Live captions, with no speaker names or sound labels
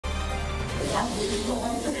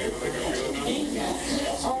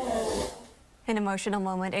An emotional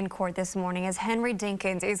moment in court this morning as Henry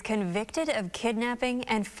Dinkins is convicted of kidnapping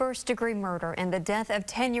and first-degree murder in the death of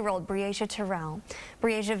 10-year-old Breasia Terrell.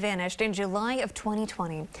 Breasia vanished in July of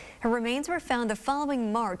 2020. Her remains were found the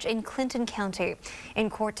following March in Clinton County. In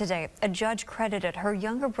court today, a judge credited her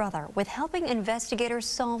younger brother with helping investigators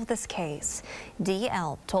solve this case.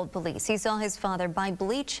 DL told police he saw his father buy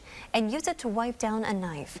bleach and use it to wipe down a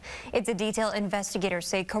knife. It's a detail investigators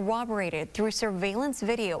say corroborated through surveillance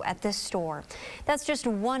video at this store. That's just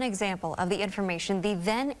one example of the information the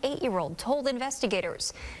then 8-year-old told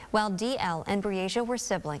investigators. While DL and Breasia were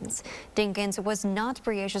siblings, Dinkins was not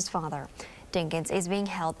Breasia's father. Dinkins is being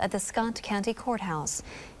held at the Scott County Courthouse.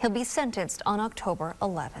 He'll be sentenced on October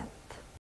 11th.